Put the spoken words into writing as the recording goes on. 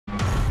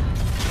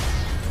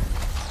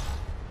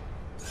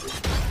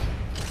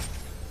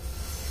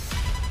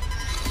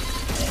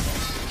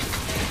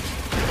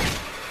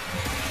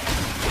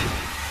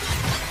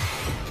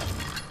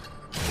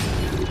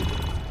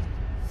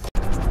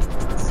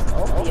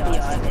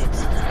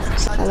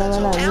I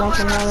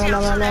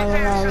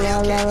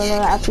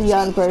see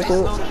y'all in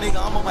person.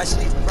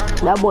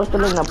 That boy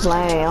still in the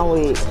plane. I'm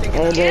weak.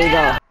 Hey, there you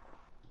go.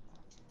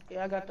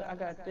 Yeah, I got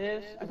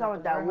this. You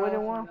talking about that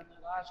wooden one?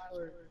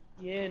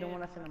 Yeah, the one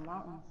that's in the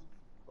mountains.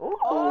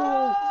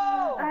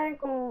 Ooh,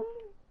 ankle.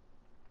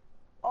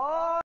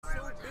 Oh.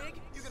 So big,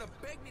 you're gonna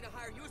beg me to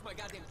hire you as my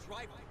goddamn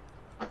driver.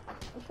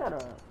 Shut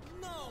up.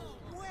 No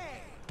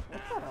way.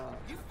 Shut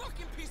up. You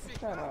fucking piece of shit.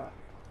 Shut up.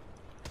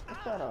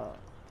 Shut up.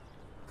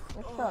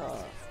 Shut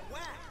up.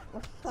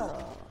 Shut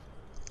up.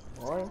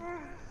 Boy,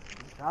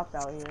 dropped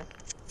out here.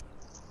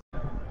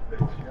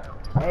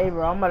 Hey,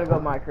 bro, I'm about to go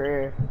to my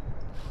career.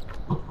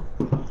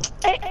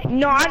 Hey,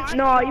 no,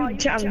 you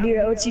trying to do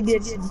that, what you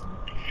did.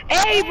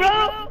 Hey,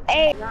 bro.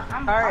 Hey.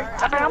 Alright,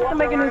 I'm about to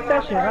make a new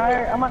session.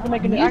 Alright, I'm about to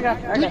make a new. I got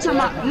you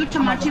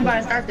talking about you about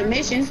to start the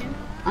mission?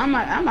 I'm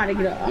about to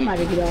get up. I'm about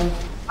to get on.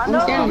 I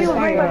know standing you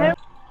beside him.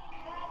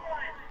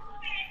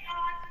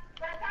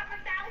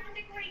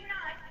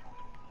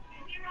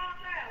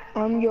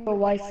 I'm your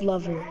wife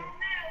lover.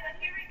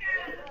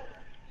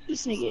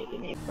 This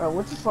nigga. Bro,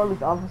 what's this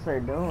police officer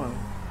doing?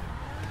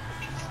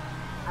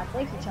 I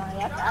think he's trying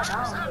to. I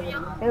don't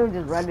know. He was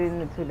just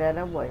running into that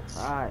boy.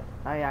 Alright,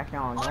 how y'all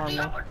can't ignore me?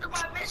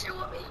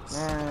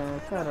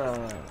 Man, shut up.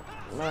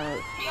 Man,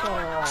 shut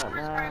up,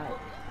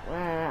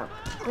 man.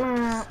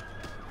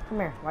 Come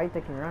here, why you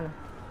think you're running?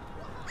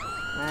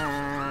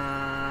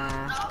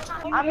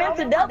 I meant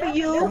to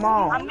W. Come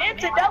on. I meant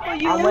to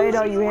W. I'm waiting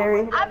on you,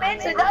 Harry. I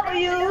meant to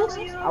W.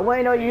 I'm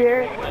waiting on you,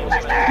 Harry.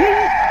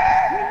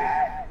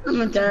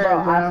 I'm a third,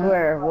 Bro, bro. I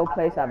swear, what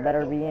place I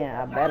better be in?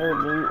 I better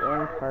be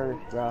in first,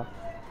 bro.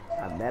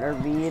 I better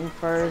be in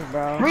first,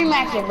 bro.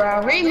 Rematch it,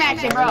 bro.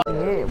 Rematch it, bro.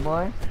 Yeah,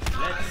 boy.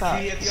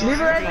 Leave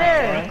it right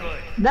there.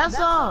 That's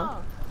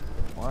all.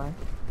 Boy.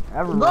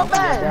 Go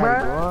back,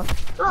 bro.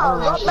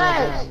 Go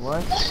back.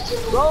 Boy.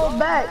 Go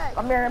back.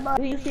 Come here,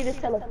 do you see this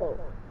telescope?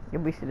 You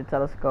be see the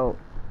telescope.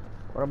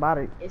 What about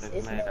it? It's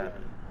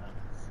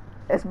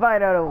It's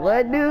made out of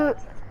what, dude?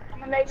 I'm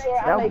gonna make sure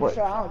I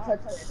don't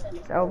touch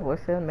it. That boy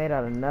said made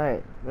out of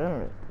nut.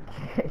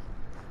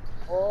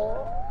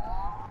 Oh.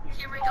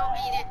 Here we go,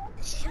 eat it.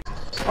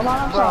 Come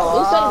on,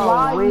 Bro, it said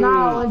live weed.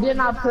 now, and then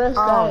I pressed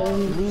that.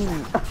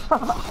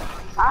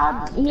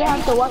 And you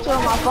have to watch it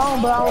on my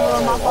phone, but I don't know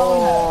on my phone.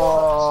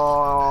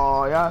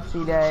 Oh, y'all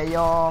see that,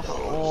 y'all?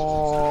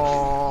 Oh.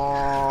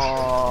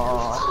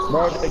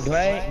 Bro, the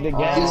game is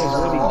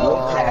really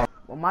good.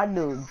 Well, my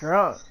dude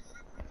drunk.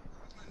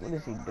 What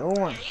is he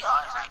doing?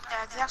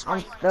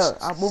 I'm stuck.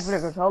 I'm moving the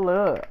controller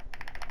up.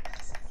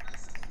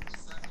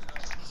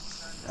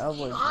 That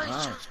was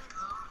drunk.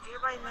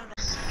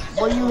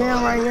 Boy, you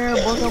him right here,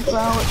 boy, some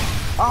flowers.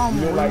 Oh,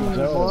 You look like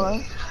Jones.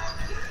 boy.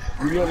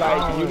 You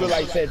look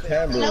like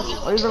September.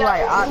 Or you look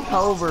like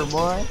October,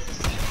 boy.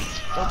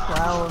 Stop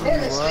flowering me,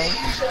 boy.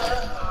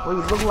 Well,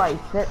 you look like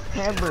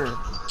September.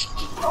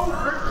 Bro,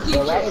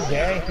 why the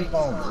gang keep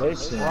on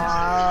glitching?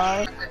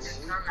 Why?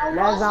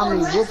 That's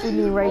zombie whooping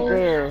me right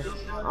there.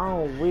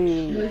 Oh, we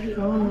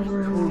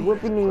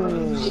whooping me.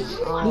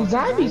 Oh, The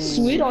zombie's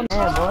sweet on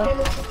yeah, boy.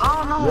 I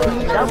don't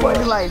know. That boy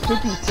look like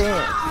 50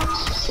 Cent.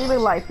 He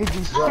look like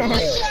 50 Cent.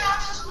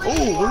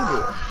 Ooh, read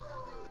it.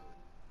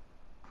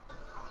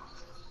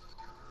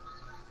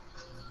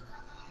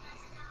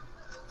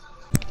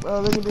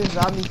 Bro, look at this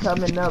zombie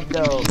coming up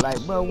though. Like,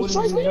 bro, what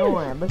are you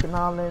doing? Look at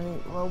all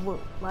that. Bro, what,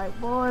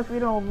 like, boy, if you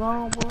don't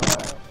know, boy,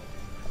 that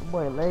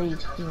boy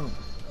lazy.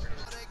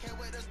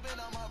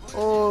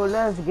 Oh,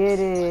 let's get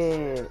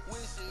it.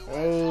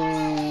 Hey,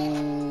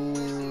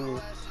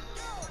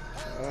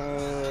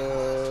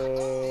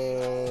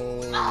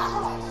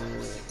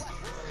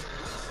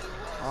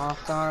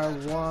 All-Star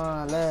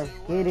 1, let's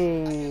get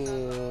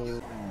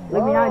it.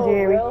 Look behind you,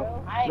 Harry.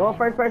 Go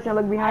first person,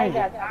 look behind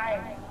you.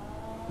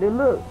 Dude,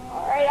 look.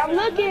 Alright, I'm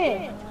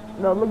looking.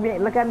 No,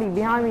 look at me,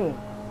 behind me.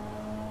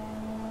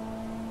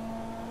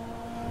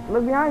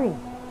 Look behind me.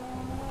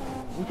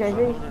 You can't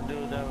see?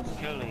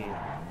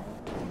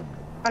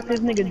 Watch this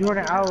nigga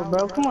Jordan out,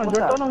 bro. Come on,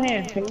 Jordan, throw no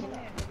hands, man.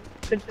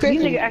 These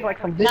niggas act like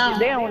some bitches.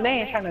 They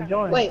ain't trying to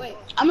join. Wait,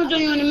 I'm gonna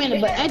join you in a minute,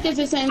 but ain't this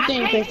the same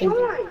thing, Kristen?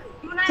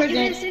 You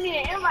didn't send me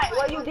an invite.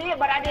 Well, you did,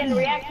 but I didn't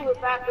react to it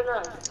fast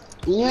enough.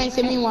 You ain't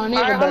seen me one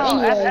either, Alright, but hold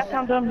on. anyway. That's how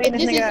I'm done being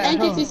this nigga at Ain't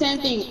this home. the same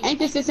thing? Ain't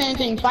this the same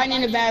thing? Fighting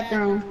in the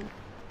bathroom.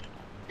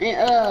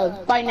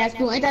 And fighting at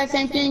school. Ain't that the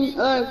same thing,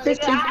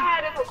 Kristen? I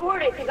had it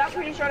recorded because I'm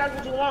pretty sure that's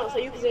what you want. So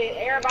you can say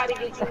everybody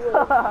gets you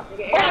whooped.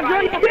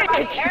 Everybody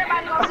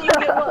gonna see you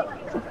get whooped.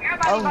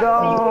 Everybody I'm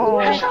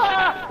gonna see you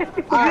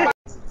gone. Alright.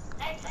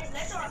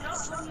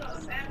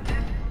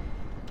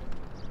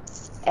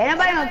 Ain't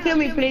nobody gonna kill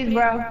me, please,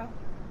 bro.